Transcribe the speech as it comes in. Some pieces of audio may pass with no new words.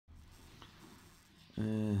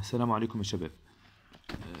السلام عليكم يا شباب.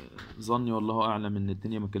 ظني والله اعلم ان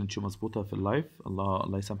الدنيا ما كانتش مظبوطه في اللايف.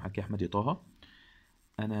 الله يسامحك يا احمد يا طه.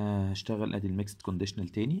 انا هشتغل ادي الميكسد كونديشنال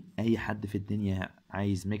تاني. اي حد في الدنيا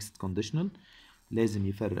عايز ميكسد كونديشنال لازم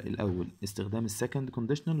يفرق الاول استخدام السكند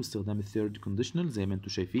كونديشنال واستخدام الثيرد كونديشنال. زي ما انتم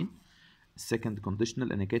شايفين السكند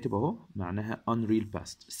كونديشنال انا كاتب اهو معناها unreal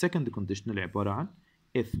past. السكند كونديشنال عباره عن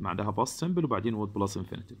if بعدها past simple وبعدين would plus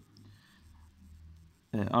infinitive.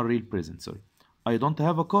 unreal present sorry. I don't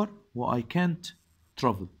have a car و I can't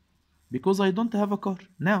travel because I don't have a car.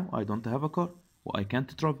 Now I don't have a car و I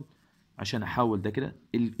can't travel. عشان احول ده كده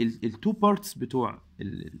التو بارتس بتوع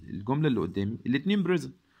الجمله اللي قدامي الاثنين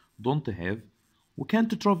present don't have و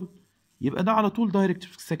can't travel، يبقى ده على طول direct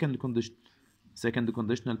في second condition. second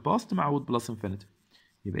conditional past مع would plus infinitive.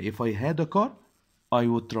 يبقى if I had a car I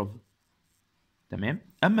would travel. تمام.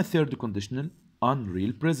 اما third conditional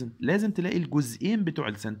unreal present لازم تلاقي الجزئين بتوع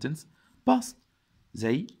السنتنس past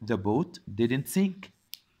زي the boat didn't sink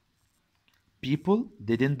people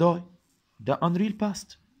didn't die. ده unreal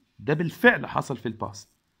past، ده بالفعل حصل في الباست.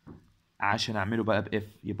 عشان اعمله بقى ب if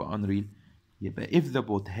يبقى unreal، يبقى if the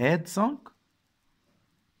boat had sunk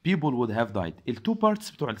people would have died. التو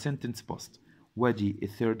بارتس بتوع السنتنس past. وادي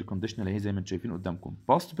الثيرد كونديشنال اهي زي ما انتم شايفين قدامكم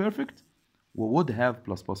past perfect و would have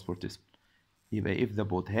plus past participle. يبقى if the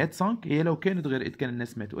boat had sunk هي لو كانت غرقت كان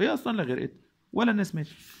الناس ماتوا، هي اصلا لا غرقت ولا الناس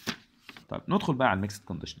ماتوا. طيب ندخل بقى على الميكسد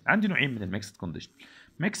كونديشن. عندي نوعين من الميكسد كونديشن،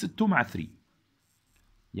 ميكسد 2 مع 3.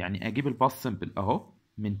 يعني اجيب الباست سمبل اهو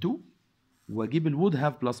من 2 واجيب الوود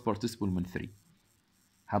هاف بلس بارتيسيبل من 3.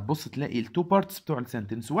 هتبص تلاقي التو بارتس بتوع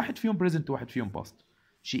السنتنس واحد فيهم بريزنت وواحد فيهم باست.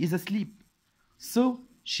 she is asleep so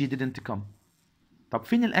she didn't come. طب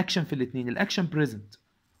فين الاكشن في الاثنين؟ الاكشن بريزنت.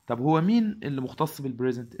 طب هو مين اللي مختص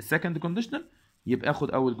بالبريزنت؟ السكند كونديشنال. يبقى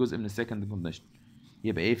اخد اول جزء من السكند كونديشنال.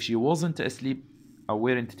 يبقى if she wasn't asleep او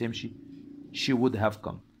weren't تمشي she would have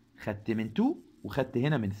come. خدت من 2 وخدت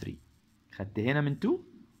هنا من 3. خدت هنا من 2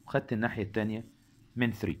 وخدت الناحية التانية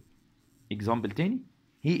من 3. example تاني.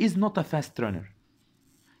 he is not a fast runner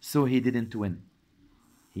so he didn't win.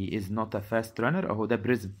 he is not a fast runner اهو ده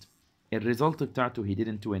present. الريزلت بتاعته he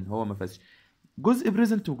didn't win، هو ما فازش. جزء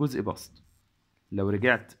present وجزء past. لو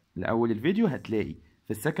رجعت لأول الفيديو هتلاقي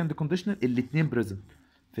في السكند كونديشنال الاتنين present،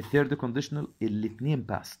 في الثيرد كونديشنال الاتنين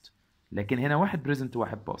past، لكن هنا واحد present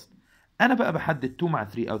وواحد past. انا بقى بحدد 2 مع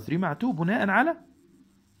 3 او 3 مع 2 بناء على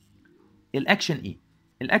الاكشن ايه.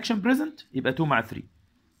 الاكشن بريزنت يبقى 2 مع 3،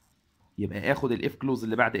 يبقى اخد الاف كلوز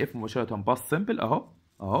اللي بعد اف مباشره باست سمبل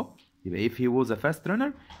اهو يبقى if he was a fast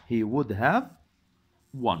runner he would have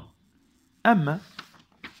won. اما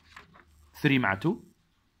 3 مع 2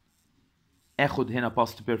 اخد هنا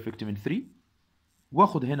past perfect من 3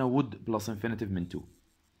 واخد هنا would plus infinitive من 2.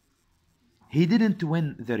 he didn't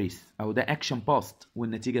win the race او ده action past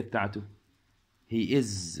والنتيجه بتاعته he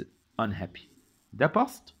is unhappy. ده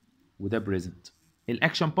past وده present.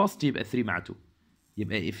 الاكشن past يبقى 3 مع 2،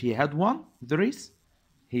 يبقى if he had won the race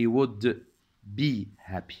he would be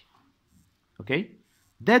happy. okay.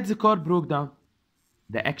 that the car broke down.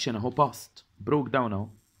 the action اهو past broke down اهو.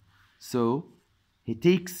 so he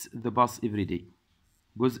takes the bus every day.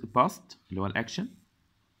 جزء past اللي هو الاكشن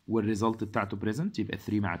والريزلت بتاعته present يبقى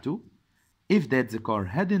 3 مع 2. if that the car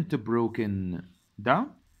hadn't broken down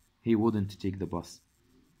he wouldn't take the bus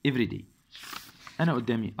every day. أنا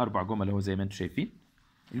قدامي 4 جمل أهو زي ما أنتم شايفين.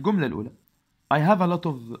 الجملة الأولى I have a lot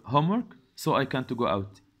of homework so I can't go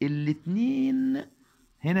out. الاتنين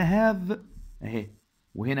هنا have أهي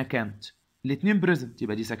وهنا can't، الاتنين present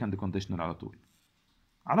يبقى دي second conditional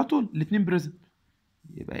على طول الاتنين present.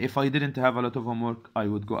 يبقى if I didn't have a lot of homework I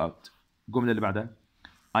would go out. الجملة اللي بعدها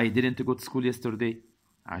I didn't go to school yesterday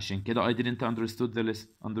عشان كده I didn't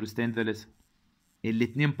understand the lesson.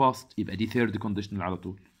 الاتنين past يبقى دي third conditional على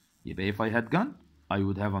طول. يبقى if I had gone I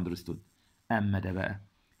would have understood. أما ده بقى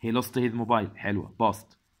he lost his mobile حلوة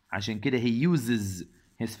past عشان كده he uses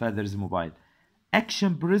his father's mobile.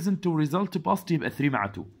 action present to result past يبقى 3 مع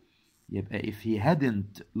 2. يبقى if he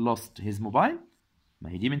hadn't lost his mobile ما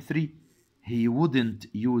هي دي من 3 he wouldn't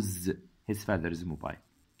use his father's mobile.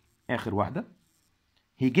 آخر واحدة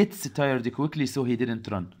he gets tired quickly so he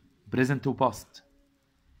didn't run. present to past.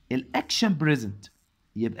 الأكشن present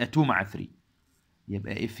يبقى 2 مع 3،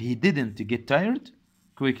 يبقى if he didn't get tired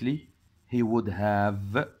quickly he would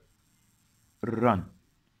have run.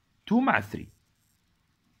 2 مع 3.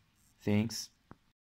 Thanks.